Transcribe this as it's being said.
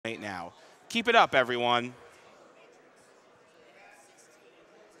right now. Keep it up, everyone.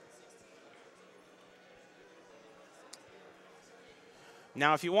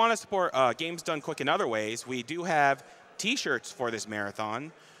 Now, if you want to support Games Done Quick in other ways, we do have T-shirts for this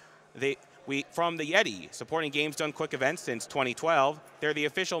marathon. From the Yeti, supporting Games Done Quick events since 2012. They're the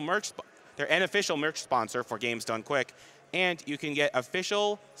official merch. They're an official merch sponsor for Games Done Quick, and you can get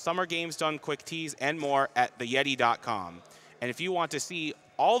official Summer Games Done Quick tees and more at theyeti.com. And if you want to see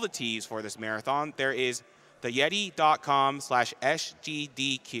all the tees for this marathon, there is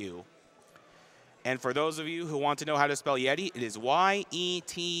theyeti.com/SGDQ. And for those of you who want to know how to spell Yeti, it is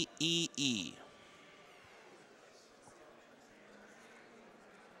Y-E-T-E-E.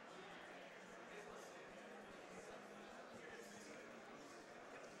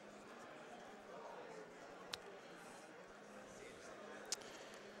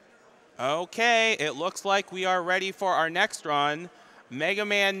 Okay, it looks like we are ready for our next run,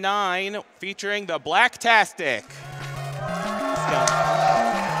 Megaman 9, featuring the Blacktastic.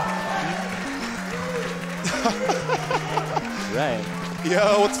 Right.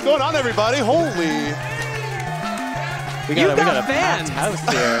 Yo, what's going on, everybody? Holy. We got a packed house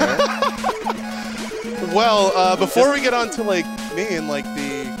here. Well, before we get on to like me and like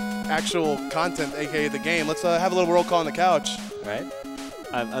the actual content, aka the game, let's have a little roll call on the couch. Right.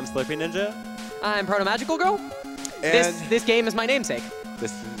 I'm Slurpee Ninja. I'm Proto Magical Girl. And this game is my namesake.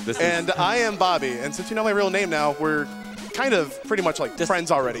 And I am Bobby. And since you know my real name now, we're kind of pretty much like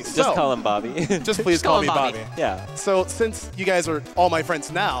friends already. Just call him Bobby. Just please call me Bobby. Yeah. So since you guys are all my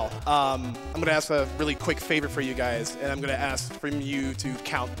friends now, I'm going to ask a really quick favor for you guys, and I'm going to ask from you to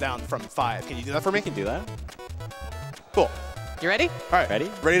count down from 5. Can you do that for me? I can do that. Cool. You ready? All right. Ready?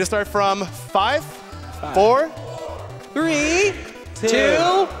 Ready to start from 5, 4, 3,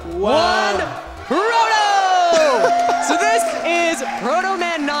 2, 1, Proto! So this is Proto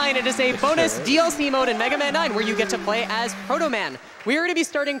Man 9. It is a bonus DLC mode in Mega Man 9 where you get to play as Proto Man. We are going to be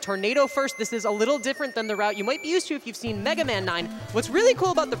starting Tornado first. This is a little different than the route you might be used to if you've seen Mega Man 9. What's really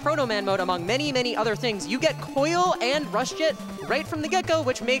cool about the Proto Man mode, among many, many other things, you get Coil and Rush Jet right from the get-go,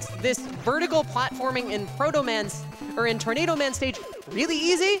 which makes this vertical platforming in Tornado Man stage really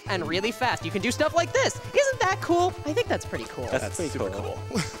easy and really fast. You can do stuff like this. Isn't that cool? I think that's pretty cool. That's pretty super cool.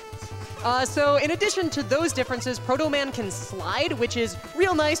 So in addition to those differences, Proto Man can slide, which is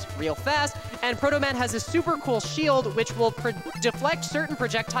real nice, real fast, and Proto Man has a super cool shield, which will deflect certain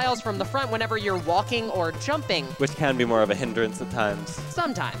projectiles from the front whenever you're walking or jumping. Which can be more of a hindrance at times.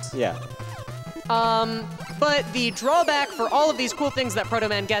 Sometimes. Yeah. But the drawback for all of these cool things that Proto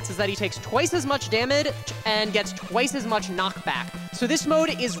Man gets is that he takes twice as much damage and gets twice as much knockback. So this mode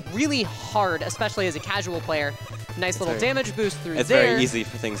is really hard, especially as a casual player. Nice little damage boost through there. It's very easy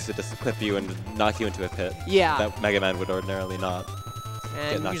for things to just clip you and knock you into a pit. Yeah. That Mega Man would ordinarily not.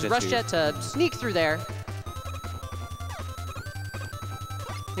 And use Rush Jet to sneak through there.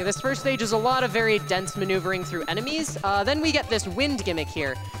 Yeah, this first stage is a lot of very dense maneuvering through enemies. Then we get this wind gimmick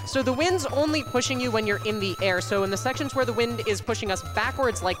here. So the wind's only pushing you when you're in the air. So in the sections where the wind is pushing us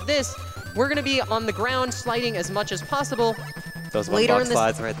backwards like this, we're going to be on the ground sliding as much as possible. Those one-box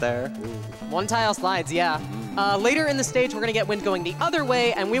slides right there. One-tile slides, yeah. Later in the stage, we're going to get wind going the other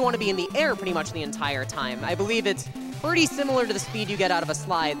way, and we want to be in the air pretty much the entire time. I believe it's pretty similar to the speed you get out of a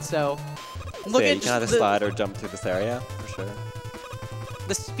slide, so look at you can either slide or jump through this area, for sure.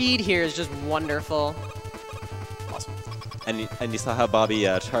 The speed here is just wonderful. Awesome. And you saw how Bobby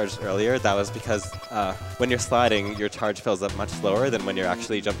charged earlier? That was because when you're sliding, your charge fills up much slower than when you're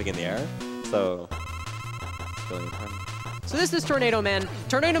actually jumping in the air. So, it's really important. So this is Tornado Man.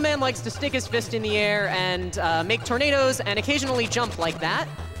 Tornado Man likes to stick his fist in the air and make tornadoes and occasionally jump like that.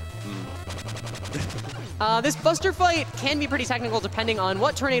 This Buster fight can be pretty technical depending on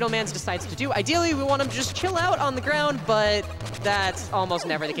what Tornado Man decides to do. Ideally, we want him to just chill out on the ground, but that's almost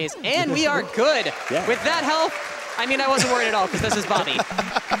never the case. And we are good. Yeah. With that health, I mean, I wasn't worried at all because this is Bobby.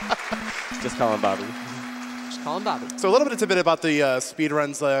 Just call him Bobby. Call him Bobby. So a little bit of tidbit about the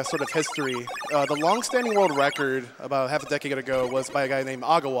speedrun's sort of history. The long-standing world record about half a decade ago was by a guy named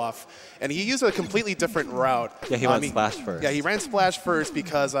Agawaf, and he used a completely different route. Yeah, he went Splash first. Yeah, he ran Splash first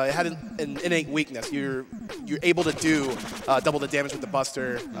because it had an innate weakness. You're able to do double the damage with the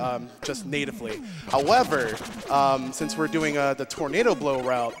Buster just natively. However, since we're doing the Tornado Blow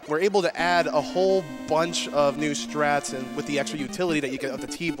route, we're able to add a whole bunch of new strats and with the extra utility that you get of the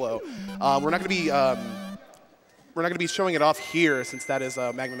T-Blow. We're not going to be showing it off here since that is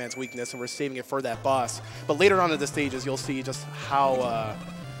Magma Man's weakness, and we're saving it for that boss. But later on in the stages, you'll see just how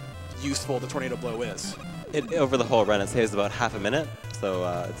useful the Tornado Blow is. Over the whole run, it saves about half a minute, so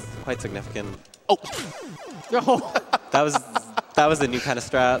it's quite significant. Oh! That was That was a new kind of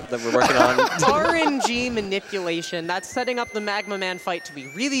strat that we're working on. RNG manipulation. That's setting up the Magma-Man fight to be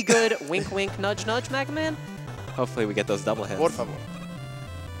really good. Wink, wink, nudge, nudge, Magma-Man. Hopefully we get those double hits. Por favor.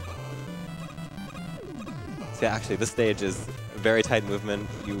 So yeah, actually, this stage is very tight movement.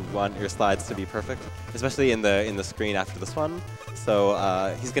 You want your slides to be perfect, especially in the screen after this one. So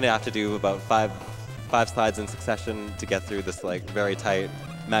he's going to have to do about five slides in succession to get through this like very tight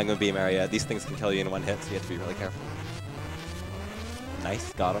magma beam area. These things can kill you in one hit, so you have to be really careful.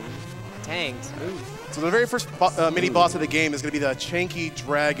 Nice, got him. Dang, smooth. So the very first mini-boss of the game is going to be the Chanky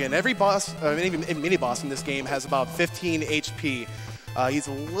Dragon. Every boss, mini-boss in this game has about 15 HP. He's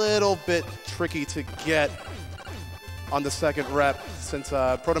a little bit tricky to get on the second rep since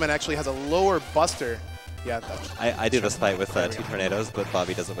Proto Man actually has a lower buster. Yeah, I do this fight with 2 tornadoes, but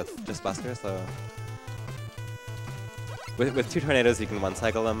Bobby does it with just buster, so... With 2 tornadoes, you can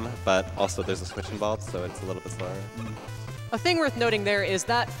one-cycle them, but also there's a switch involved, so it's a little bit slower. A thing worth noting there is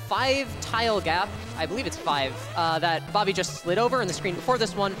that 5-tile gap, I believe it's 5, that Bobby just slid over in the screen before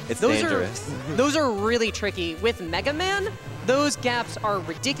this one. It's dangerous. Those are really tricky. With Mega Man, those gaps are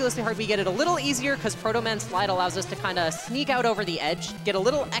ridiculously hard. We get it a little easier because Proto Man Slide allows us to kind of sneak out over the edge, get a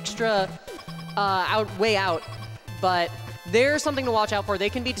little extra way out, but there's something to watch out for. They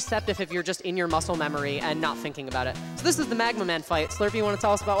can be deceptive if you're just in your muscle memory and not thinking about it. So this is the Magma Man fight. Slurpee, you want to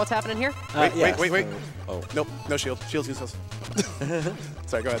tell us about what's happening here? Wait. Oh. Nope, no shield. Shield's useless.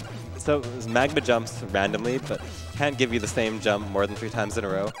 Sorry, go ahead. So Magma jumps randomly, but can't give you the same jump more than 3 times in a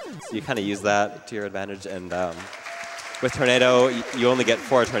row. So you kind of use that to your advantage. And with Tornado, you only get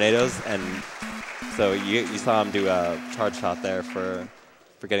 4 tornadoes, and so you saw him do a charge shot there for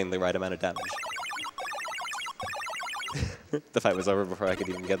getting the right amount of damage. The fight was over before I could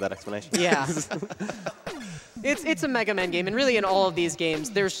even get that explanation. Yeah. It's a Mega Man game, and really in all of these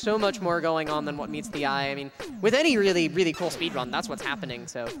games, there's so much more going on than what meets the eye. I mean, with any really, really cool speedrun, that's what's happening,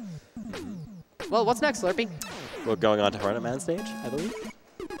 so. Well, what's next, Slurpee? We're going on to Hornet Man stage, I believe.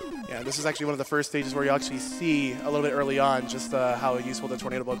 Yeah, this is actually one of the first stages where you actually see a little bit early on just how useful the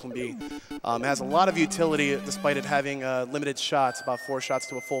Tornado Blow can be. It has a lot of utility despite it having limited shots, about 4 shots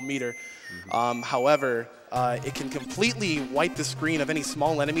to a full meter. However, it can completely wipe the screen of any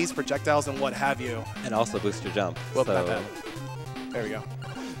small enemies, projectiles, and what have you. And also boost your jump. Well, not bad. There we go.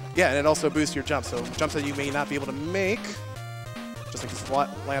 Yeah, and it also boosts your jump. So jumps that you may not be able to make, just like a slot,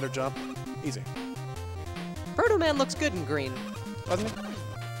 ladder jump, easy. Proto Man looks good in green. Doesn't he?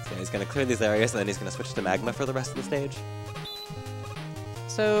 So he's going to clear these areas, and then he's going to switch to Magma for the rest of the stage.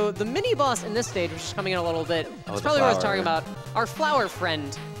 So the mini-boss in this stage, which is coming in a little bit, Oh, it's the probably worth flower. talking about our flower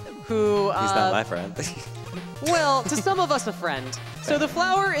friend, who... He's not my friend. Well, to some of us, a friend. So the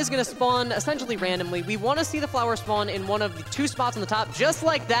flower is going to spawn essentially randomly. We want to see the flower spawn in one of the 2 spots on the top, just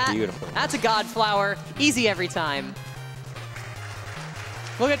like that. Beautiful. That's a god flower. Easy every time.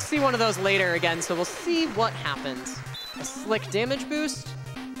 We'll get to see one of those later again, so we'll see what happens. A slick damage boost.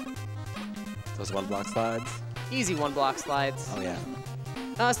 Those 1-block slides. Easy 1-block slides. Oh, yeah.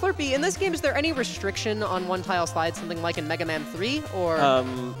 Slurpee, in this game, is there any restriction on 1-tile slides, something like in Mega Man 3, or?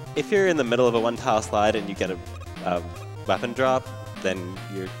 If you're in the middle of a 1-tile slide and you get a weapon drop, then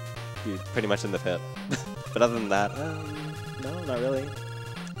you're pretty much in the pit. But other than that, no, not really.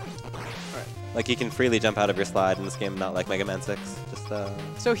 Alright. Like, you can freely jump out of your slide in this game, not like Mega Man 6. Just,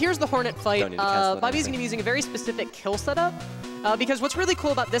 So here's the Hornet fight. Don't need to cancel it, Bobby's going to be using a very specific kill setup, because what's really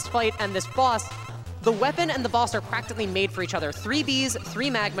cool about this fight and this boss, the weapon and the boss are practically made for each other. 3 Bs,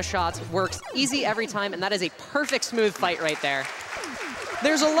 3 magma shots, works easy every time, and that is a perfect smooth fight right there.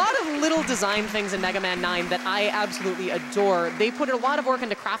 There's a lot of little design things in Mega Man 9 that I absolutely adore. They put a lot of work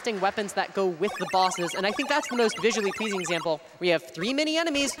into crafting weapons that go with the bosses, and I think that's the most visually pleasing example. We have 3 mini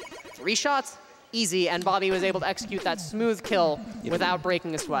enemies, 3 shots, easy, and Bobby was able to execute that smooth kill without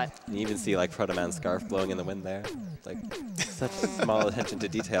breaking a sweat. you even see, like, Proto Man's scarf blowing in the wind there. Like, such small attention to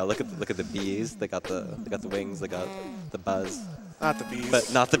detail. Look at the bees. They got the wings. They got the buzz. Not the bees.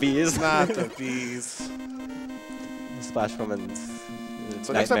 But not the bees. Not the bees. Splash Woman's.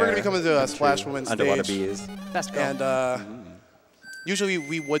 So next time we're going to be coming to a Splash Woman stage. Underwater bees. Best girl. And usually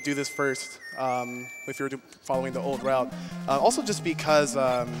we would do this first if you were following the old route. Also just because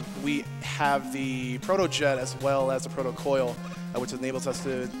we have the Proto Jet as well as the Proto Coil, which enables us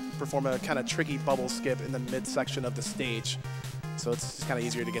to perform a kind of tricky bubble skip in the midsection of the stage. So it's just kind of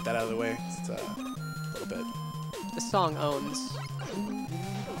easier to get that out of the way. It's a little bit. The song owns.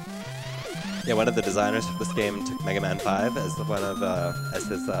 Yeah, one of the designers for this game took Mega Man 5 as as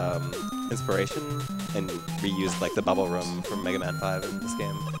his inspiration and reused like the bubble room from Mega Man 5 in this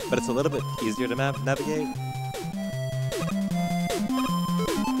game. But it's a little bit easier to navigate.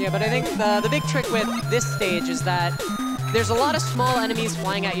 Yeah, but I think the big trick with this stage is that There's a lot of small enemies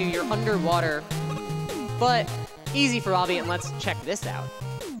flying at you. You're underwater, but easy for Bobby, and let's check this out.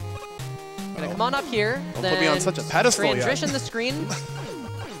 Gonna come on up here. Don't put me on such a pedestal yet. Transition the screen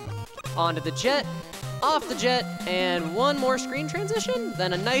onto the jet, off the jet, and one more screen transition.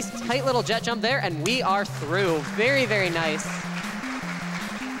 Then a nice tight little jet jump there, and we are through. Very, very nice.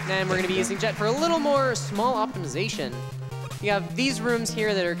 And we're gonna be using jet for a little more small optimization. You have these rooms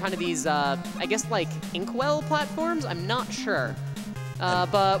here that are kind of these, I guess like inkwell platforms. I'm not sure.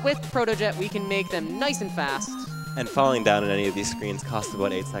 But with ProtoJet, we can make them nice and fast. And falling down in any of these screens costs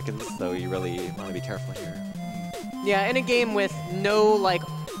about 8 seconds, so you really want to be careful here. Yeah, in a game with no, like,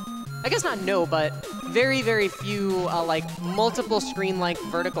 I guess not no, but very, very few, like, multiple screen-length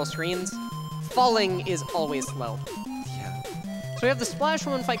vertical screens, falling is always slow. Yeah. So we have the Splash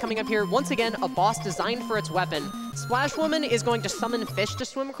Woman fight coming up here. Once again, a boss designed for its weapon. Splash Woman is going to summon fish to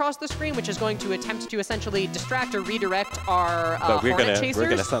swim across the screen, which is going to attempt to essentially distract or redirect our Hornet Chasers. We're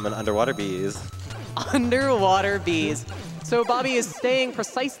gonna summon underwater bees. Underwater bees. So Bobby is staying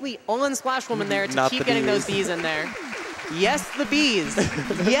precisely on Splash Woman there to keep getting those bees in there. Yes, the bees.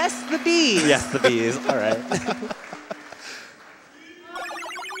 Yes, the bees. Yes, the bees. All right.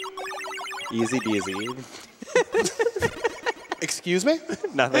 Easy peasy. Excuse me?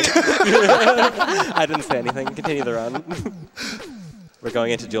 Nothing. I didn't say anything. Continue the run. We're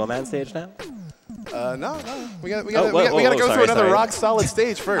going into Dual Man stage now? No. We gotta Whoa, go sorry, through another sorry. rock solid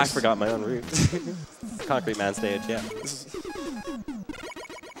stage first. I forgot my own route. Concrete Man stage, yeah.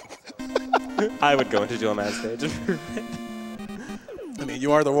 I would go into Dual Man stage. I mean,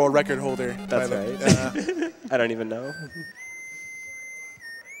 you are the world record holder. That's right. I don't even know.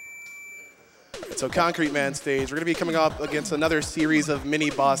 So Concrete Man stage, we're going to be coming up against another series of mini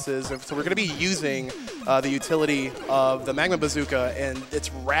bosses. So we're going to be using the utility of the Magma Bazooka and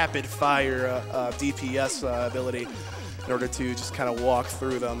its rapid fire DPS ability in order to just kind of walk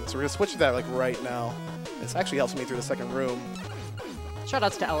through them. So we're going to switch to that like right now. This actually helps me through the second room.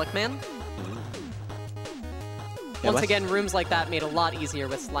 Shoutouts to Alec Man. Once again, rooms like that made a lot easier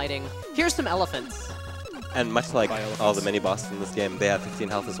with sliding. Here's some elephants. And much like all the mini bosses in this game, they have 15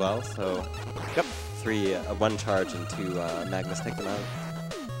 health as well. So, yep, 1 charge and 2 Magnus take them out.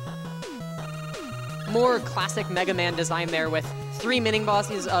 More classic Mega Man design there with 3 mini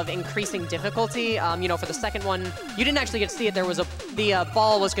bosses of increasing difficulty. You know, for the second one, you didn't actually get to see it. There was the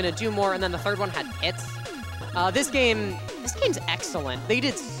ball was going to do more, and then the third one had hits. This game's excellent. They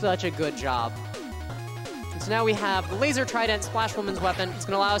did such a good job. So now we have the Laser Trident, Splash Woman's weapon. It's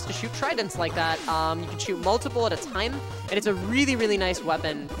going to allow us to shoot tridents like that. You can shoot multiple at a time, and it's a really, really nice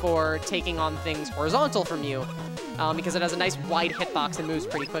weapon for taking on things horizontal from you because it has a nice wide hitbox and moves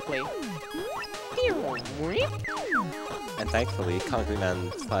pretty quickly. And thankfully, Concrete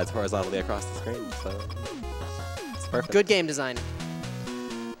Man slides horizontally across the screen, so it's perfect. Good game design.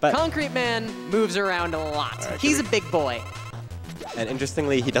 But Concrete Man moves around a lot. Right, he's a big boy. And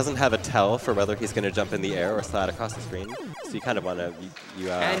interestingly, he doesn't have a tell for whether he's going to jump in the air or slide across the screen. So you kind of want to,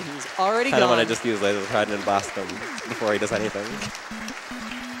 and he's already kind of want to just use Laser Trident and blast him before he does anything.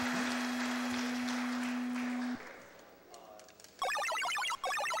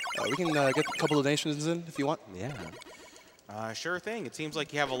 We can get a couple of donations in if you want. Yeah. Sure thing. It seems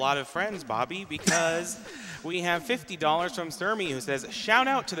like you have a lot of friends, Bobby, because we have $50 from Sermi, who says, shout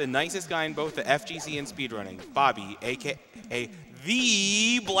out to the nicest guy in both the FGC and speedrunning, Bobby, a.k.a.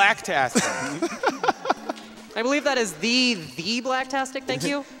 the Blacktastic. I believe that is the Blacktastic, thank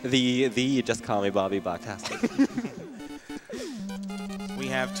you. Just call me Bobby Blacktastic. We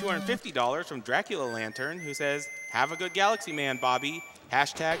have $250 from Dracula Lantern, who says, have a good Galaxy Man, Bobby.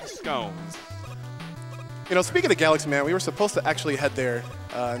 Hashtag scones. You know, speaking of Galaxy Man, we were supposed to actually head there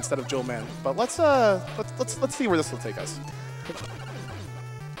instead of Joe Man, but let's see where this will take us.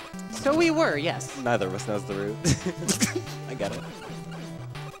 So we were, yes. Neither of us knows the route. I get it.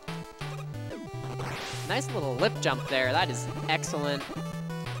 Nice little lip jump there. That is excellent.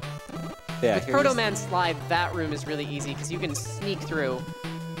 Yeah, with Proto Man Slide, that room is really easy because you can sneak through.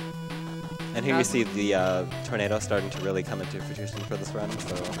 And here you see the tornado starting to really come into fruition for this run,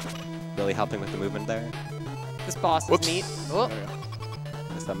 so really helping with the movement there. This boss is neat. Oh.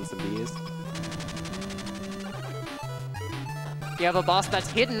 Summon some bees. You have a boss that's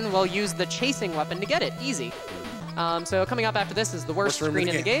hidden, we'll use the chasing weapon to get it. Easy. So coming up after this is the worst screen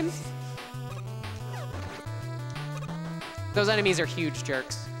in the game. Those enemies are huge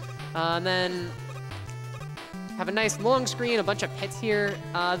jerks. And then have a nice long screen, a bunch of pits here.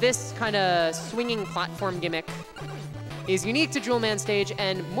 This kind of swinging platform gimmick is unique to Jewel Man stage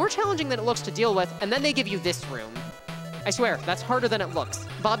and more challenging than it looks to deal with, and then they give you this room. I swear, that's harder than it looks.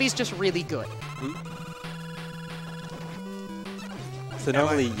 Bobby's just really good. So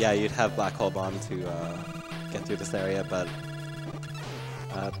normally, yeah, you'd have Black Hole Bomb to get through this area, but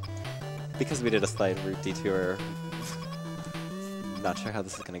because we did a slight route detour, not sure how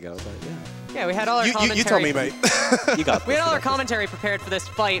this is going to go, but yeah. Yeah, we had all our commentary. You tell me, mate. You got this. We had all our commentary prepared for this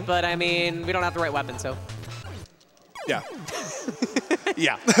fight, but I mean, we don't have the right weapon, so. Yeah.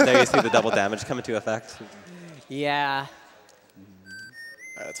 Yeah. There you see the double damage come into effect. Yeah.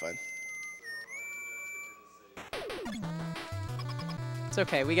 Alright, that's fine. It's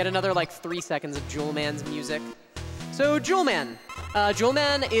okay. We get another like 3 seconds of Jewel Man's music. So Jewel Man. Jewel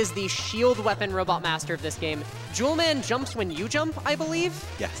Man is the shield weapon robot master of this game. Jewel Man jumps when you jump, I believe.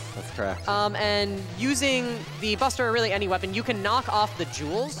 Yes, that's correct. And using the Buster or really any weapon, you can knock off the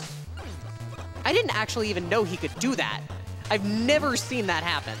jewels. I didn't actually even know he could do that. I've never seen that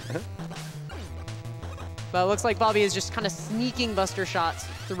happen. But it looks like Bobby is just kind of sneaking Buster shots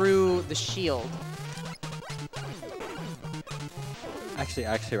through the shield. Actually,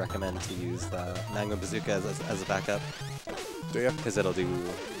 I actually recommend to use the Magma Bazooka as a backup. Do you? Because it'll do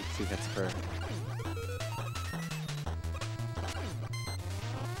 2 hits per.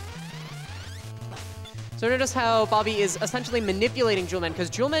 So notice how Bobby is essentially manipulating Jewel Man, because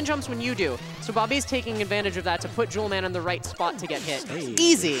Jewel Man jumps when you do. So Bobby's taking advantage of that to put Jewel Man in the right spot to get hit. Hey.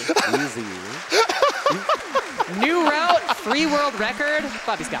 Easy. Easy. New route, free world record.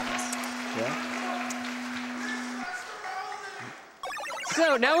 Bobby's got this. Yeah.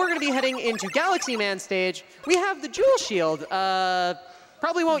 So now we're going to be heading into Galaxy Man stage. We have the Jewel Shield.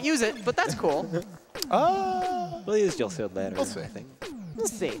 Probably won't use it, but that's cool. We'll use Jewel Shield later, We'll see. I think. We'll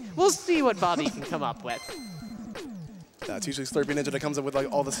see. We'll see what Bobby can come up with. It's usually Slurpee Ninja that comes up with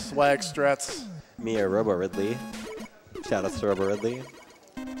like all the swag strats. Me or Robo Ridley. Shoutouts to Robo Ridley.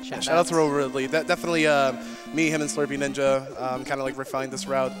 Shout out to Robo Ridley. That definitely me, him, and Slurpee Ninja kind of like refined this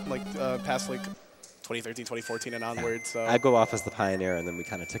route like past like 2013, 2014 and onward. So I go off as the pioneer, and then we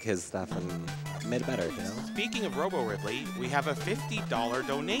kind of took his stuff and made it better, you know? Speaking of Robo Ridley, we have a $50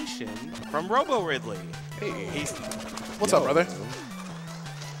 donation from Robo Ridley. hey, what's up, brother?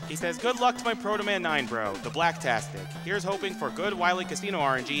 He says, good luck to my Proto Man 9 bro, the Blacktastic. Here's hoping for good Wily Casino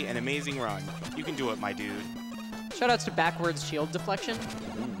RNG and amazing run. You can do it, my dude. Shoutouts to backwards shield deflection.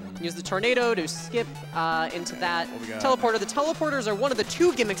 Use the tornado to skip into that teleporter. The teleporters are one of the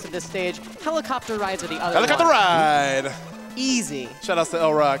 2 gimmicks of this stage. Helicopter rides are the other Helicopter one. ride! Easy. Shout outs to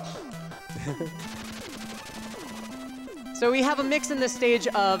El Rock. So we have a mix in this stage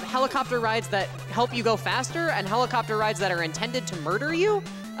of helicopter rides that help you go faster and helicopter rides that are intended to murder you.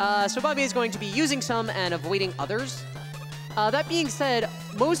 So Bobby is going to be using some and avoiding others. That being said,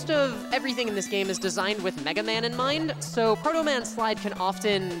 most of everything in this game is designed with Megaman in mind, so Proto Man Slide can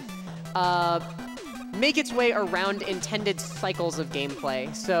often make its way around intended cycles of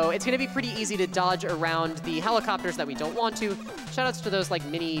gameplay. So it's going to be pretty easy to dodge around the helicopters that we don't want to. Shoutouts to those like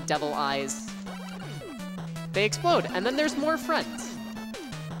mini devil eyes. They explode, and then there's more friends.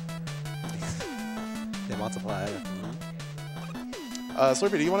 They multiply.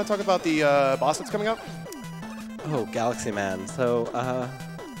 Slurpee, do you want to talk about the boss that's coming up? Oh, Galaxy Man. So,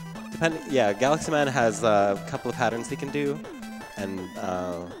 Galaxy Man has a couple of patterns he can do, and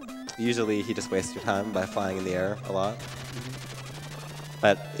usually he just wastes your time by flying in the air a lot.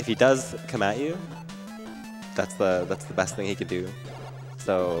 But if he does come at you, that's the best thing he could do.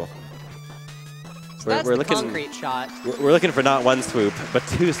 So, That's we're the looking concrete shot. We're looking for not 1 swoop, but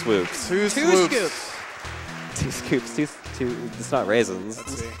 2 swoops. Two Two swoops. scoops. 2 scoops. Two. It's not raisins.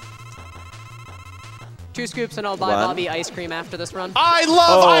 Let's see. 2 scoops and I'll buy 1. Bobby ice cream after this run. I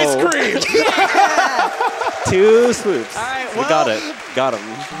love ice cream! 2 swoops. All right, we got it. Got him.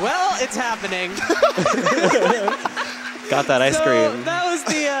 Well, it's happening. Got that ice So cream. that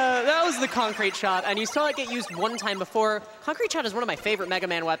was the concrete shot, and you saw it get used one time before. Concrete shot is one of my favorite Mega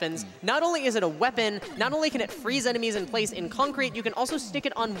Man weapons. Not only is it a weapon, not only can it freeze enemies in place in concrete, you can also stick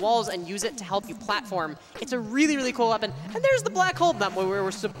it on walls and use it to help you platform. It's a really, really cool weapon. And there's the black hole that we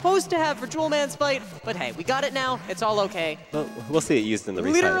were supposed to have for Jewel Man's fight, but hey, we got it now. It's all okay. Well, we'll see it used in the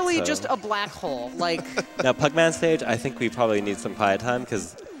refight. Literally so. just a black hole. Like, Now, Pugman stage, I think we probably need some quiet time,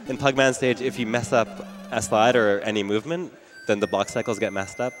 because in Pugman stage, if you mess up a slide or any movement, then the block cycles get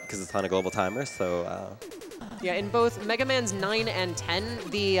messed up because it's on a global timer. So yeah, in both Mega Man's 9 and 10,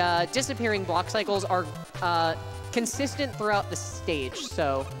 the disappearing block cycles are consistent throughout the stage.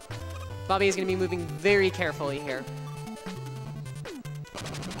 So Bobby is going to be moving very carefully here.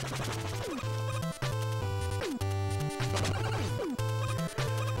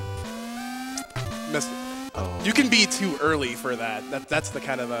 Missed it. oh. You can be too early for that. That's the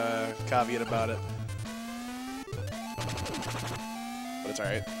kind of caveat about it. But it's all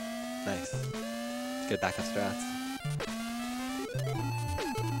right. Nice. Good backup strats.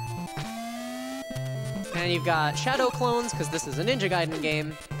 And you've got Shadow Clones, because this is a Ninja Gaiden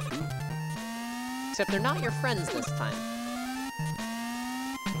game. Except they're not your friends this time.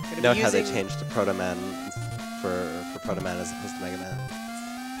 Note how they changed to Proto Man for Proto Man as opposed to Mega Man.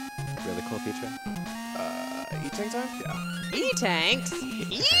 Really cool feature. E-Tank time? Yeah. E-Tanks?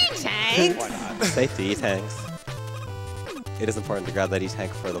 E-Tanks? Why not? Safety E-Tanks. It is important to grab that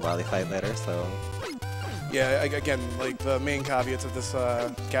E-Tank for the Wily fight later, so... Yeah, again, like the main caveats of this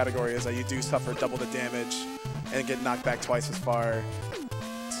category is that you do suffer double the damage and get knocked back twice as far.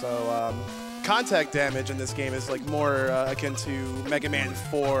 So contact damage in this game is like more akin to Mega Man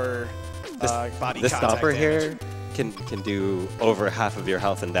 4 body this contact stomper damage. here can do over half of your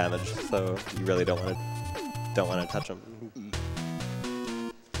health and damage, so you really don't want to touch him.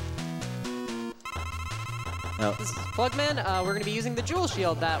 Now, This is Plugman. We're going to be using the Jewel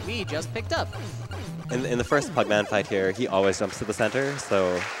Shield that we just picked up. in the first Plugman fight here, he always jumps to the center,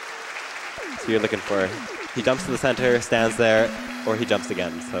 so you're looking for he jumps to the center, stands there, or he jumps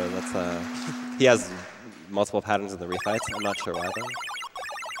again. So that's he has multiple patterns in the refights. I'm not sure why though.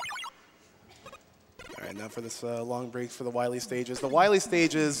 All right, now for this long break for the Wily stages. The Wily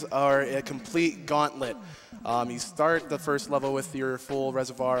stages are a complete gauntlet. You start the first level with your full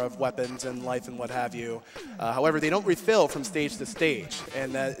reservoir of weapons and life and what have you. However, they don't refill from stage to stage,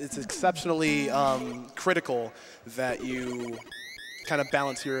 and it's exceptionally critical that you kind of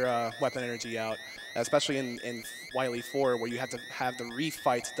balance your weapon energy out, especially in Wily 4, where you have to have the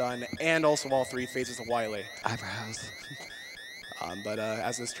refights done and also all 3 phases of Wily. Eyebrows. But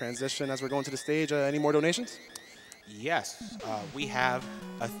as this transition, as we're going to the stage, any more donations? Yes, we have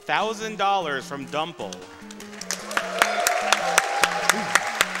 $1,000 from Dumple.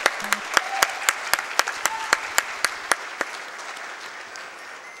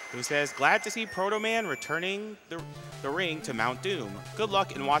 Who says, glad to see Proto Man returning the ring to Mount Doom. Good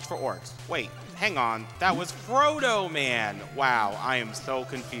luck and watch for orcs. Wait, hang on, that was Frodo Man. Wow, I am so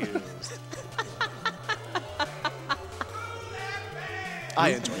confused.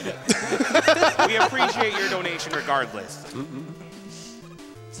 I enjoyed it. We appreciate your donation regardless.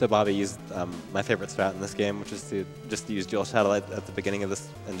 So Bobby used my favorite strat in this game, which is to just use Dual Shadow at the beginning of this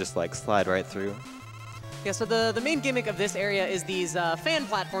and just like slide right through. Yeah, so the main gimmick of this area is these fan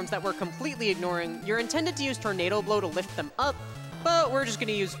platforms that we're completely ignoring. You're intended to use Tornado Blow to lift them up, but we're just going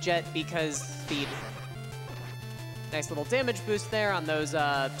to use Jet because speed. Nice little damage boost there on those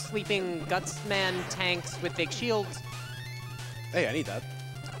sleeping Gutsman tanks with big shields. Hey, I need that.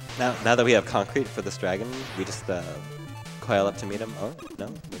 Now that we have concrete for this dragon, we just coil up to meet him. Oh, no,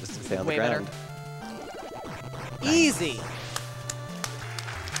 we just stay on Way the ground. better. Easy.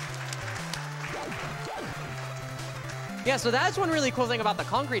 Yeah, so that's one really cool thing about the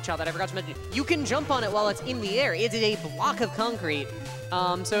concrete shot that I forgot to mention. You can jump on it while it's in the air. It is a block of concrete.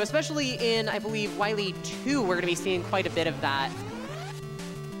 So especially in, I believe, Wily 2, we're going to be seeing quite a bit of that.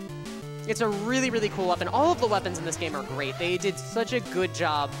 It's a really, really cool weapon. All of the weapons in this game are great. They did such a good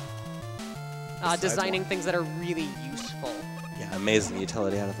job designing things that are really useful. Yeah, amazing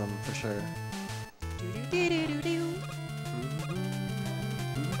utility out of them, for sure.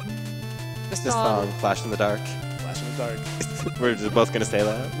 This This song, Flash in the Dark. Flash in the dark. We're just both going to say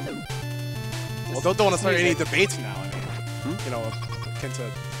that. Well, don't want to start any debates now. I mean, you know, akin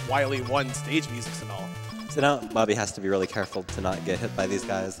to Wily 1 stage musics and all. So now Bobby has to be really careful to not get hit by these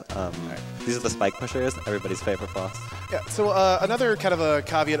guys. These are the spike pushers, everybody's favorite boss. Yeah, so another kind of a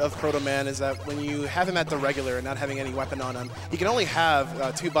caveat of Proto Man is that when you have him at the regular and not having any weapon on him, he can only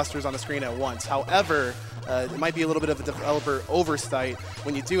have 2 busters on the screen at once. However, it might be a little bit of a developer oversight.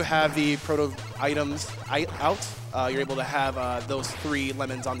 When you do have the Proto items out, you're able to have those 3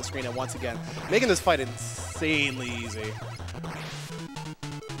 lemons on the screen at once again, making this fight insanely easy.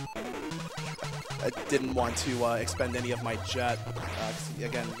 I didn't want to expend any of my jet.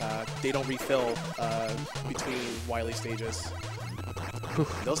 Again, they don't refill between Wily stages.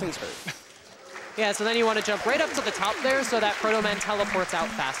 Those things hurt. Yeah, so then you want to jump right up to the top there so that Proto Man teleports out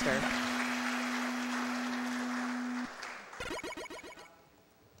faster.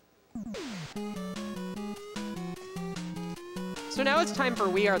 So now it's time for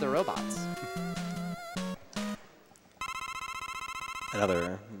We Are the Robots.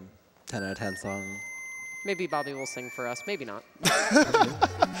 Another 10 out of 10 song. Maybe Bobby will sing for us, maybe not.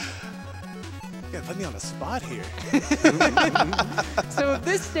 Yeah, put me on the spot here. So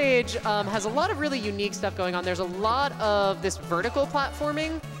this stage has a lot of really unique stuff going on. There's a lot of this vertical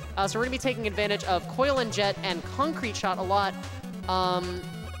platforming. So we're going to be taking advantage of Coil and Jet and Concrete Shot a lot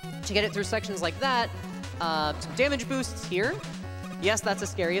to get it through sections like that. Some damage boosts here. Yes, that's as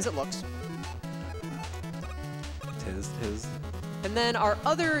scary as it looks. Tis. And And then our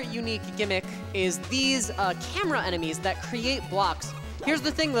other unique gimmick is these camera enemies that create blocks. Here's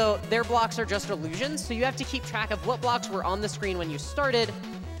the thing though, their blocks are just illusions, so you have to keep track of what blocks were on the screen when you started,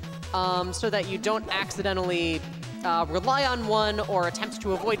 so that you don't accidentally rely on one or attempt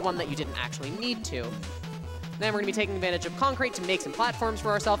to avoid one that you didn't actually need to. Then we're gonna be taking advantage of concrete to make some platforms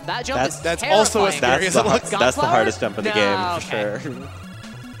for ourselves. That jump is That's terrifying. also as scary as it looks. That's the hardest jump in the No, game, okay. for sure.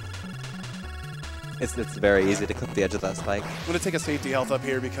 It's very easy to clip the edge of that spike. I'm going to take a safety health up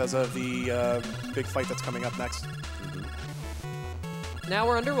here because of the big fight that's coming up next. Now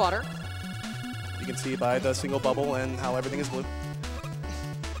we're underwater. You can see by the single bubble and how everything is blue.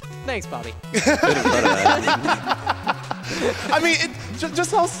 Thanks, Bobby. Good in front of that. I mean, just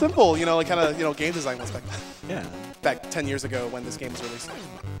how simple, you know, like kind of, you know, game design was Yeah. back 10 years ago when this game was released.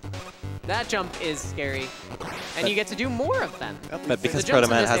 That jump is scary, and you get to do more of them. But because The jumps in Proto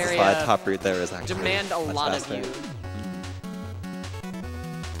Man this has the area slide, top route there is actually Demand a much lot faster. of you.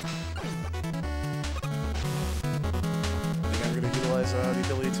 I think I'm going to utilize the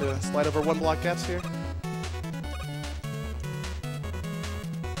ability to slide over one block gaps here.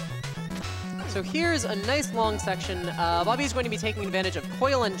 So here's a nice long section. Bobby's going to be taking advantage of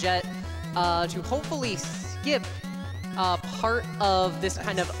Coil and Jet to hopefully skip part of this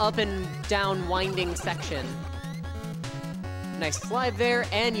kind of up and down winding section. Nice slide there,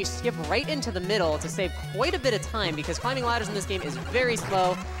 and you skip right into the middle to save quite a bit of time because climbing ladders in this game is very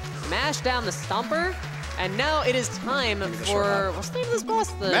slow. Smash down the Stomper, and now it is time for, what's the name of this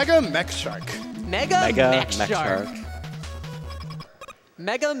boss? The Mega Mech Shark. Mega Mech Mech Shark. Shark.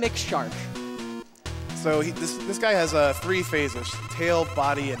 Mega Mech Shark. So this guy has 3 phases: tail,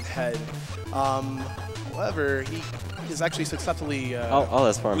 body, and head. However, he is actually successfully All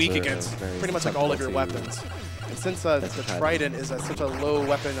his forms weak are against very pretty much like all of your susceptible to- weapons. And since the Trident is at such a low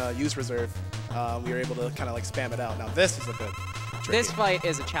weapon use reserve, we were able to kind of like spam it out. Now this is a bit tricky. This fight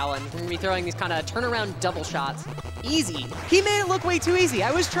is a challenge. We're going to be throwing these kind of turnaround double shots. Easy. He made it look way too easy.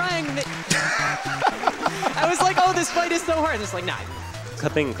 I was trying. I was like, oh, this fight is so hard. And it's like, nah.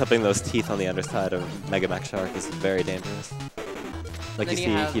 Clipping those teeth on the underside of Mega Mech Shark is very dangerous. Like you Then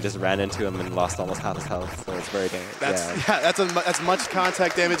see, you have- he just ran into him and lost almost half his health, so it's very dangerous. That's as much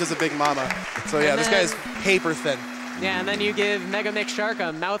contact damage as a Big Mama. So yeah, And this then- guy's paper thin. Yeah, and then you give Mega Mech Shark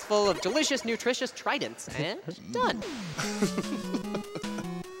a mouthful of delicious, nutritious tridents. And done.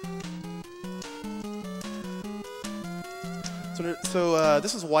 So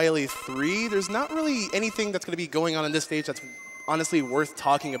this is Wily 3. There's not really anything that's going to be going on in this stage that's honestly worth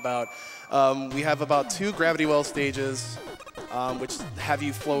talking about. We have about 2 gravity well stages, which have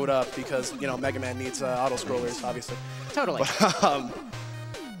you float up because, you know, Mega Man needs auto scrollers, obviously. Totally.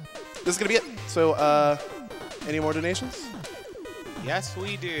 This is going to be it. So any more donations? Yes,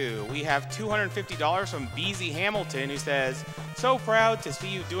 we do. We have $250 from BZ Hamilton, who says, "So proud to see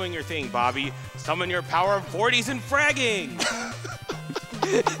you doing your thing, Bobby. Summon your power of 40s and fragging."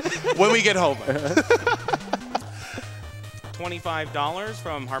 When we get home. $25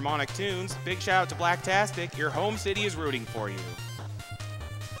 from Harmonic Tunes. Big shout out to Blacktastic. Your home city is rooting for you.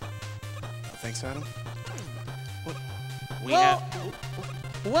 Thanks, Adam. We Well, have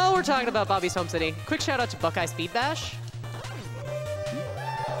while we're talking about Bobby's home city, quick shout out to Buckeye Speed Bash.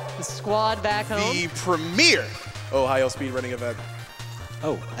 The squad back home. The premier Ohio speedrunning event.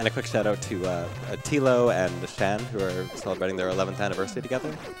 Oh, and a quick shout out to Tilo and Shan, who are celebrating their 11th anniversary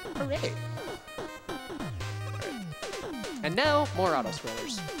together. Hooray. And now, more auto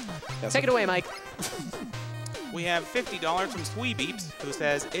scrollers. Yes, Take it away, Mike. We have $50 from Swee Beeps, who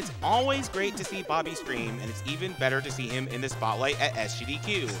says, "It's always great to see Bobby stream, and it's even better to see him in the spotlight at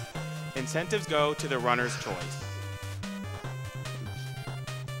SGDQ. Incentives go to the runner's choice."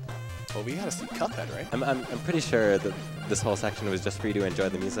 Well, we gotta see Cuphead, right? I'm pretty sure that this whole section was just for you to enjoy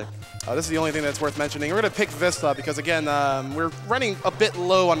the music. This is the only thing that's worth mentioning. We're gonna pick this up because again, we're running a bit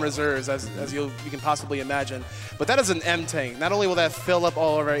low on reserves, as you can possibly imagine. But that is an M tank. Not only will that fill up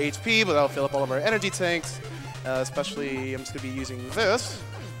all of our HP, but that'll fill up all of our energy tanks. Especially, I'm just gonna be using this.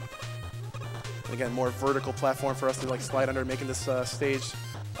 Again, more vertical platform for us to like slide under, making this stage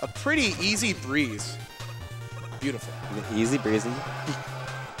a pretty easy breeze. Beautiful. Easy breezy.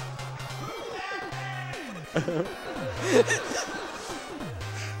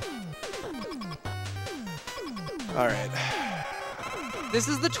 All right. This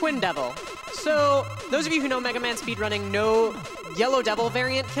is the Twin Devil. So, those of you who know Mega Man speedrunning know Yellow Devil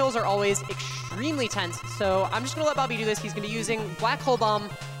variant kills are always extremely tense. So, I'm just going to let Bobby do this. He's going to be using Black Hole Bomb,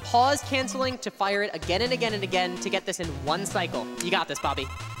 pause canceling to fire it again and again and again to get this in one cycle. You got this, Bobby.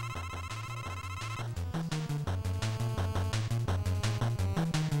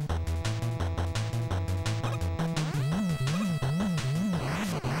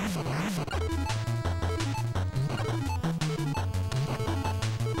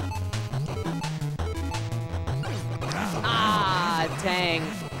 Ah, dang.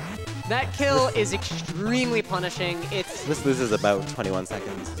 That kill is extremely punishing. This loses about 21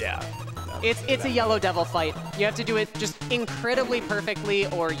 seconds. Yeah. It's a Yellow Devil fight. You have to do it just incredibly perfectly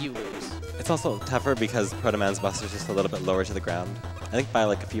or you lose. It's also tougher because Proto Man's buster is just a little bit lower to the ground. I think by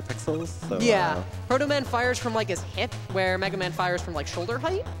like a few pixels. So, Yeah. Proto Man fires from like his hip, where Mega Man fires from like shoulder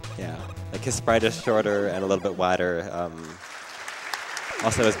height. Yeah. Like his sprite is shorter and a little bit wider.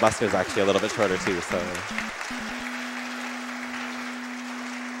 Also, his buster is actually a little bit shorter too. So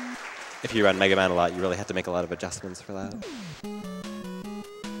if you run Mega Man a lot, you really have to make a lot of adjustments for that.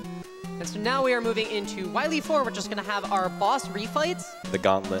 And so now we are moving into Wily 4. We're just going to have our boss refights. The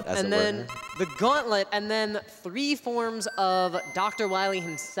gauntlet, as And it then were. the gauntlet, and then 3 forms of Dr. Wily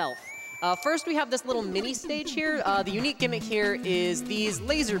himself. First, we have this little mini stage here. The unique gimmick here is these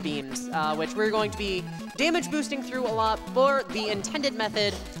laser beams, which we're going to be damage boosting through a lot for the intended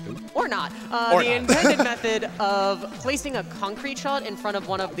method, or not, intended method of placing a concrete shot in front of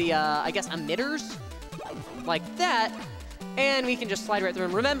one of the, I guess, emitters, like that. And we can just slide right through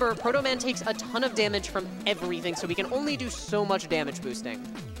him. Remember, Proto Man takes a ton of damage from everything, so we can only do so much damage boosting.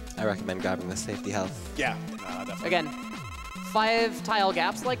 I recommend grabbing the safety health. Yeah, definitely. Again, 5 tile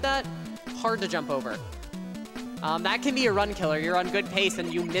gaps like that, hard to jump over. That can be a run killer. You're on good pace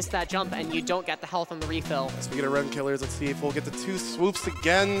and you miss that jump and you don't get the health on the refill. Speaking of run killers, let's see if we'll get the 2 swoops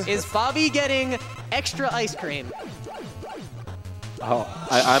again. Is Bobby getting extra ice cream? Oh,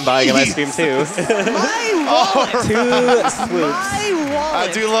 I'm buying an ice cream too. My wallet! 2 swoops. My wallet!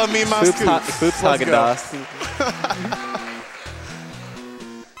 I do love me my scoops. Swoops Let's go. Haagen-Dazs.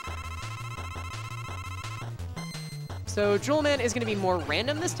 So Jewel Man is going to be more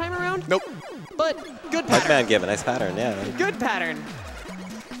random this time around. Nope. But good pattern. Mega Man gave a nice pattern, yeah. Good pattern.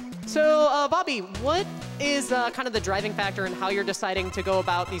 So, Bobby, what is kind of the driving factor in how you're deciding to go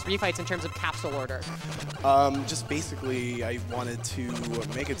about these refights in terms of capsule order? Just basically, I wanted to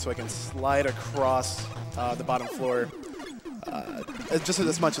make it so I can slide across the bottom floor just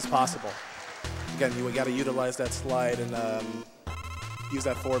as much as possible. Again, you got to utilize that slide and use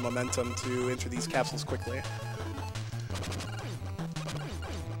that forward momentum to enter these capsules quickly.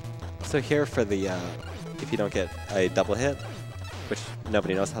 So here for the, if you don't get a double hit, which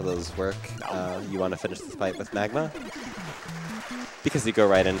nobody knows how those work, you want to finish this fight with Magma. Because you go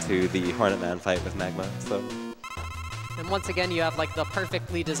right into the Hornet Man fight with Magma, so. And once again, you have like the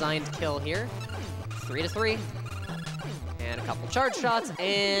perfectly designed kill here. 3 to 3. And a couple charge shots,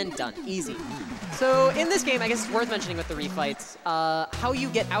 and done. Easy. So in this game, I guess it's worth mentioning with the refights, how you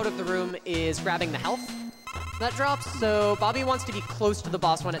get out of the room is grabbing the health that drops. So Bobby wants to be close to the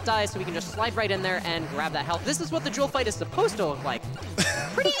boss when it dies, so we can just slide right in there and grab that health. This is what the Jewel fight is supposed to look like.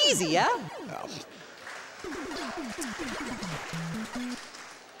 Pretty easy, yeah?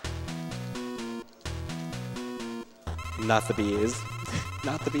 Not the bees.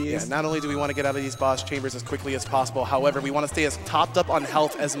 Not the bees. Yeah, not only do we want to get out of these boss chambers as quickly as possible, however, we want to stay as topped up on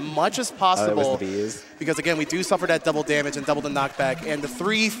health as much as possible. It was the bees. Because again, we do suffer that double damage and double the knockback, and the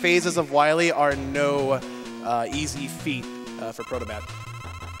 3 phases of Wily are no easy feat for Proto Man.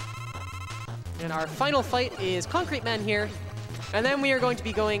 And our final fight is Concrete Man here. And then we are going to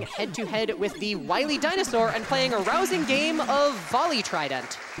be going head-to-head with the Wily Dinosaur and playing a rousing game of Volley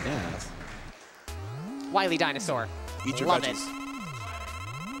Trident. Yes. Wily Dinosaur. Eat your Love veggies. it.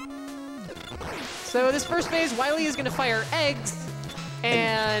 So this first phase, Wily is going to fire eggs,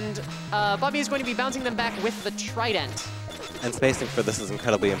 and Bobby is going to be bouncing them back with the Trident. And spacing for this is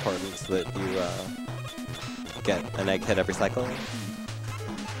incredibly important so that you get an egg hit every cycle.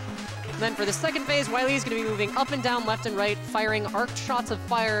 And then for the second phase, Wily is going to be moving up and down, left and right, firing arced shots of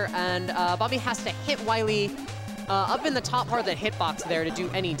fire, and Bobby has to hit Wily up in the top part of the hitbox there to do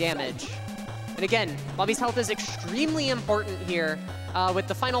any damage. And again, Bobby's health is extremely important here. With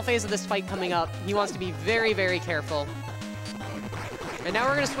the final phase of this fight coming up, he wants to be very, very careful. And now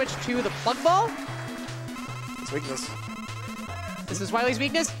we're going to switch to the plug ball. It's weakness. This is Wily's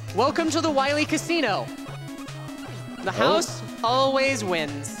weakness. Welcome to the Wily Casino. The house always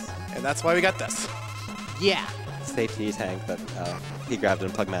wins. And that's why we got this. Yeah. Safety tank that he grabbed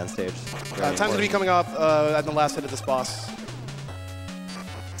in Plug Man stage. Very Time's going to be important. coming off at the last hit of this boss.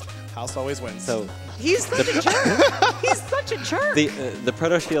 House always wins. So He's such a jerk. He's such a jerk. the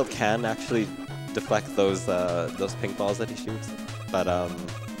Proto Shield can actually deflect those pink balls that he shoots, but I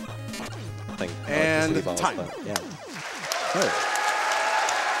think I like the And sweet balls, time. But, yeah. Oh.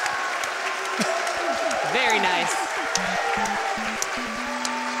 Very nice.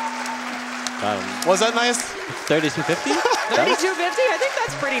 Was that nice? 3250? 32.50. I think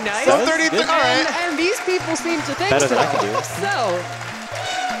that's pretty nice. So 33. All right. And these people seem to think Better so. than I can do. So,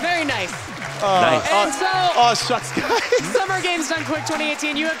 very nice. Nice. And so, Oh, shucks, guys. Summer Games Done Quick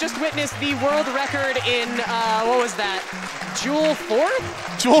 2018, you have just witnessed the world record in, what was that? Jewel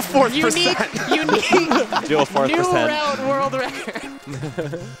 4th? Jewel 4th Unique Jewel 4th new percent. route world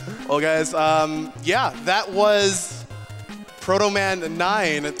record. Well, guys, yeah, that was Proto Man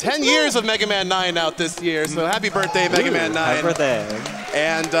 9. 10 years of Mega Man 9 out this year, so happy birthday, Mega Man 9. Happy birthday.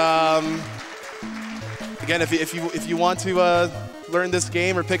 And again, if you want to learn this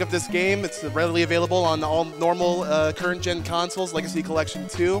game or pick up this game, it's readily available on all normal current gen consoles, Legacy Collection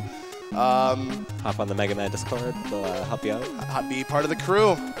 2. Hop on the Mega Man Discord. We'll help you out. Be part of the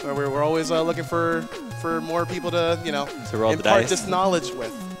crew. We're always looking for more people to, you know, To roll the impart dice. this knowledge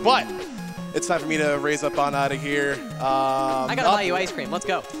with. But it's time for me to raise up on out of here. I gotta buy you ice cream. Let's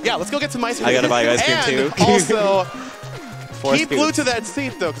go. Yeah, let's go get some ice cream. I gotta buy you ice cream and too. Also, Four keep scoops. glued to that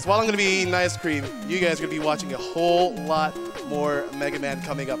seat though, because while I'm gonna be eating ice cream, you guys are gonna be watching a whole lot more Mega Man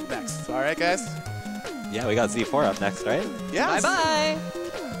coming up next. All right, guys? Yeah, we got Z4 up next, right? Yes. Bye-bye.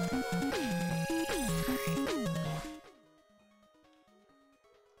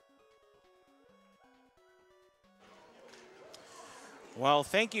 Well,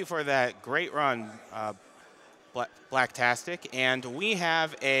 thank you for that great run, Blacktastic. And we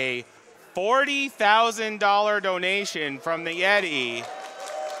have a $40,000 donation from the Yeti.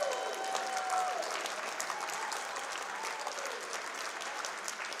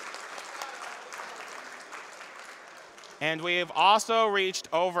 And we have also reached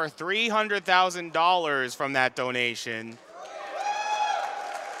over $300,000 from that donation.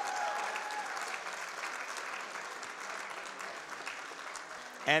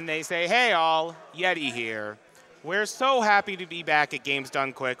 And they say, hey all, Yeti here. We're so happy to be back at Games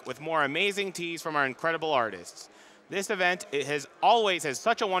Done Quick with more amazing teas from our incredible artists. This event always has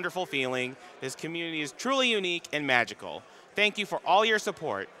such a wonderful feeling. This community is truly unique and magical. Thank you for all your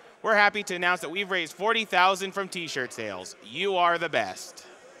support. We're happy to announce that we've raised $40,000 from t-shirt sales. You are the best.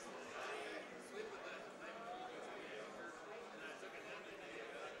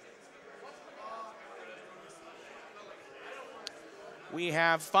 We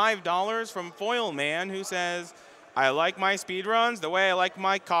have $5 from Foil Man, who says, I like my speedruns the way I like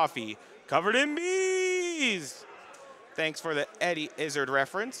my coffee, covered in bees. Thanks for the Eddie Izzard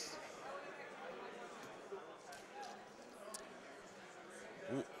reference.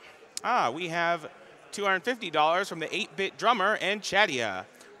 We have $250 from the 8-Bit Drummer and Chadia.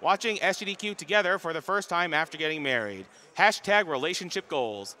 Watching SGDQ together for the first time after getting married. Hashtag relationship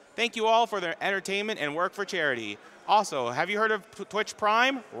goals. Thank you all for their entertainment and work for charity. Also, have you heard of Twitch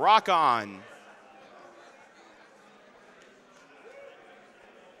Prime? Rock on.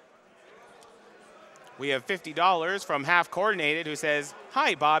 We have $50 from Half Coordinated, who says,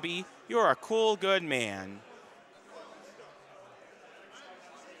 hi, Bobby. You're a cool, good man.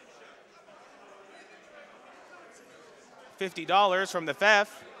 $50 from the Fef,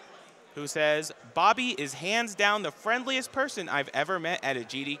 who says, Bobby is hands down the friendliest person I've ever met at a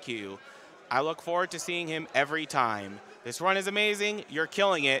GDQ. I look forward to seeing him every time. This run is amazing. You're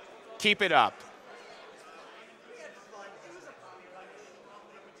killing it. Keep it up.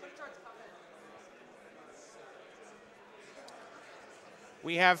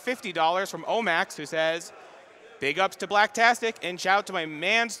 We have $50 from Omax, who says, big ups to Blacktastic and shout out to my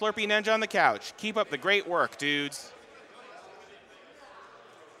man Slurpy Ninja on the couch. Keep up the great work, dudes.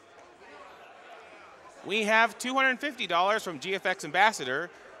 We have $250 from GFX Ambassador,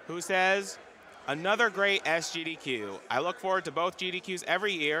 who says, another great SGDQ. I look forward to both GDQs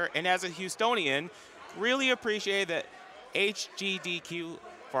every year, and as a Houstonian, really appreciate that HGDQ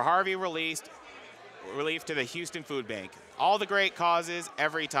for Harvey released relief to the Houston Food Bank. All the great causes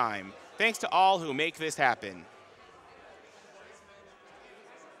every time. Thanks to all who make this happen.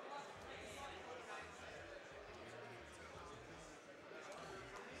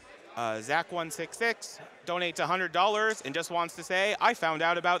 Zach166 donates $100 and just wants to say, I found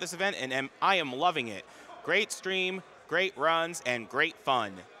out about this event and I am loving it. Great stream, great runs, and great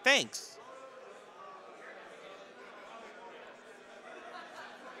fun. Thanks.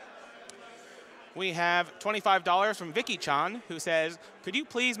 We have $25 from Vicky Chan, who says, could you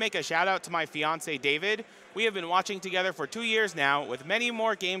please make a shout out to my fiance, David? We have been watching together for 2 years now with many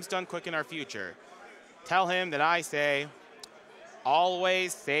more games done quick in our future. Tell him that I say,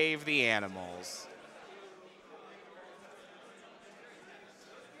 always save the animals.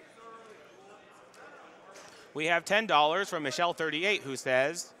 We have $10 from Michelle38, who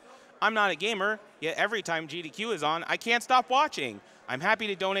says, I'm not a gamer, yet every time GDQ is on, I can't stop watching. I'm happy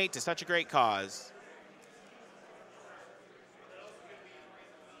to donate to such a great cause.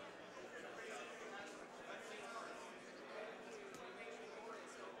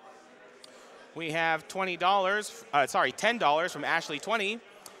 We have $10 from Ashley20.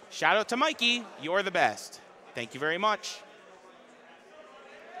 Shout out to Mikey, you're the best. Thank you very much.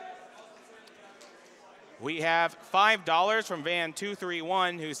 We have $5 from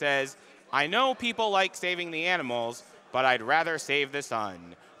Van231 who says, I know people like saving the animals, but I'd rather save the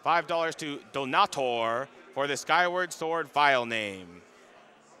sun. $5 to Donator for the Skyward Sword file name.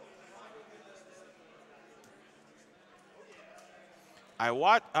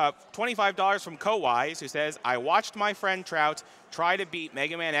 $25 from Kowise, who says, I watched my friend Trout try to beat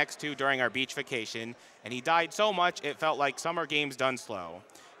Mega Man X2 during our beach vacation, and he died so much it felt like summer games done slow.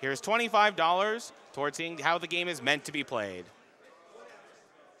 Here's $25 towards seeing how the game is meant to be played.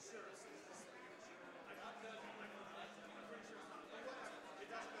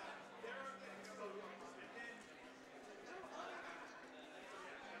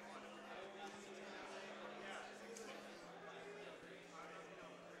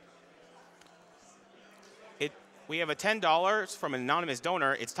 We have a $10 from an anonymous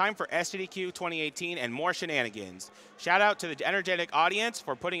donor. It's time for SGDQ 2018 and more shenanigans. Shout out to the energetic audience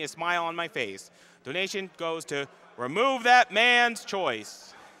for putting a smile on my face. Donation goes to Remove That Man's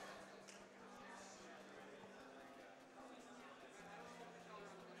Choice.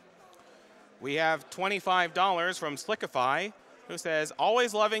 We have $25 from Slickify, who says,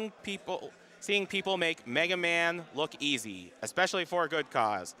 always loving seeing people make Mega Man look easy, especially for a good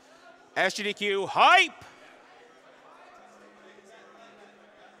cause. SGDQ hype!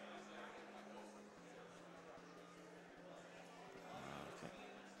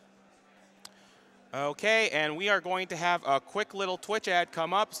 Okay, and we are going to have a quick little Twitch ad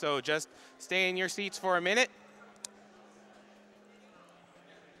come up, so just stay in your seats for a minute.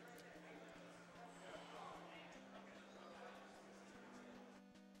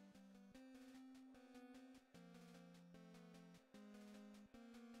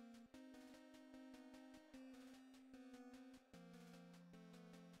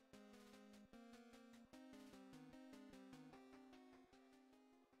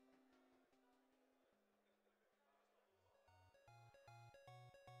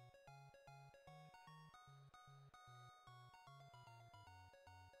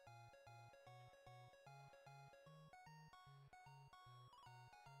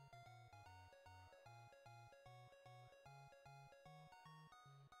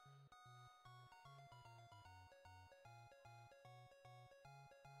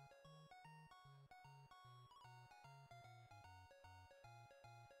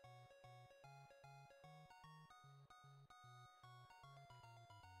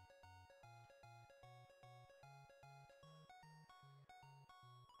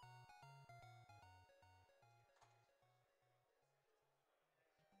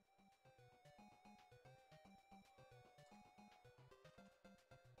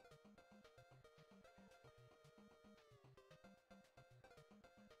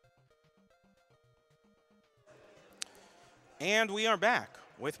 And we are back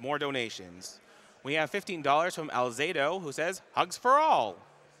with more donations. We have $15 from Alzado, who says, hugs for all.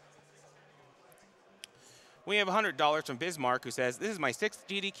 We have $100 from Bismarck, who says, this is my 6th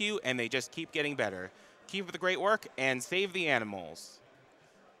GDQ, and they just keep getting better. Keep up the great work, and save the animals.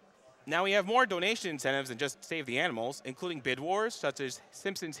 Now we have more donation incentives than just save the animals, including bid wars, such as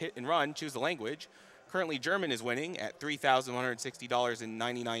Simpsons Hit and Run, choose the language. Currently, German is winning at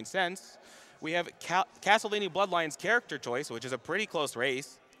 $3,160.99. We have Castlevania Bloodlines character choice, which is a pretty close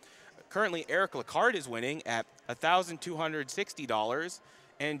race. Currently, Eric Lacard is winning at $1,260,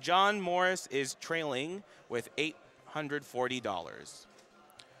 and John Morris is trailing with $840.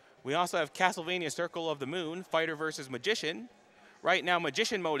 We also have Castlevania Circle of the Moon, Fighter versus Magician. Right now,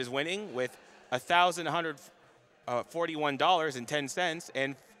 Magician mode is winning with $1,141.10,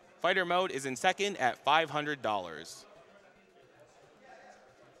 and Fighter mode is in second at $500.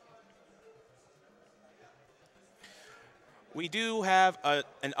 We do have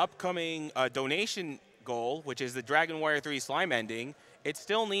an upcoming donation goal, which is the Dragon Warrior 3 slime ending. It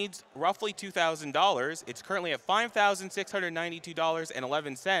still needs roughly $2,000. It's currently at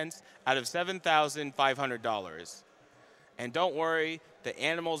 $5,692.11 out of $7,500. And don't worry, the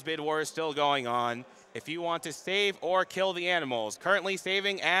animals bid war is still going on. If you want to save or kill the animals, currently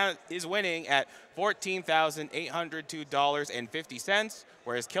saving is winning at $14,802.50,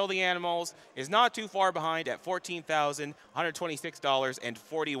 whereas kill the animals is not too far behind at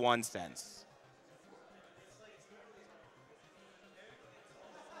 $14,126.41.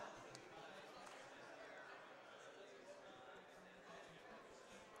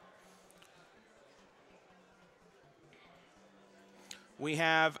 We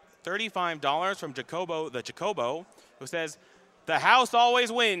have $35 from Jacobo the Jacobo, who says, The house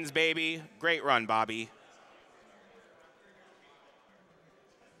always wins, baby. Great run, Bobby.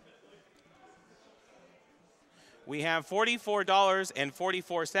 We have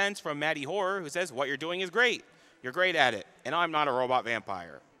 $44.44 from Maddie Horror, who says, what you're doing is great. You're great at it, and I'm not a robot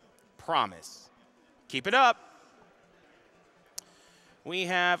vampire. Promise. Keep it up. We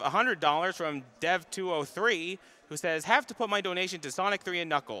have $100 from Dev203, who says, have to put my donation to Sonic 3 and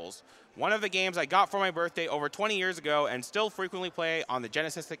Knuckles, one of the games I got for my birthday over 20 years ago and still frequently play on the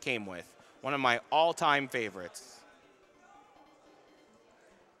Genesis it came with. One of my all-time favorites.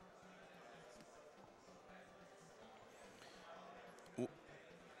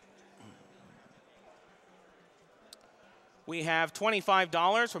 We have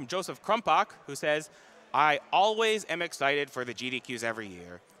 $25 from Joseph Krumpach, who says, I always am excited for the GDQs every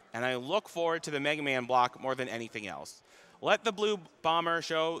year, and I look forward to the Megaman block more than anything else. Let the Blue Bomber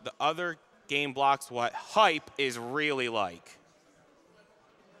show the other game blocks what hype is really like.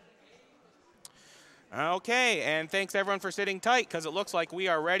 Okay, and thanks everyone for sitting tight, because it looks like we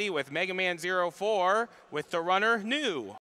are ready with Megaman 04 with the runner new.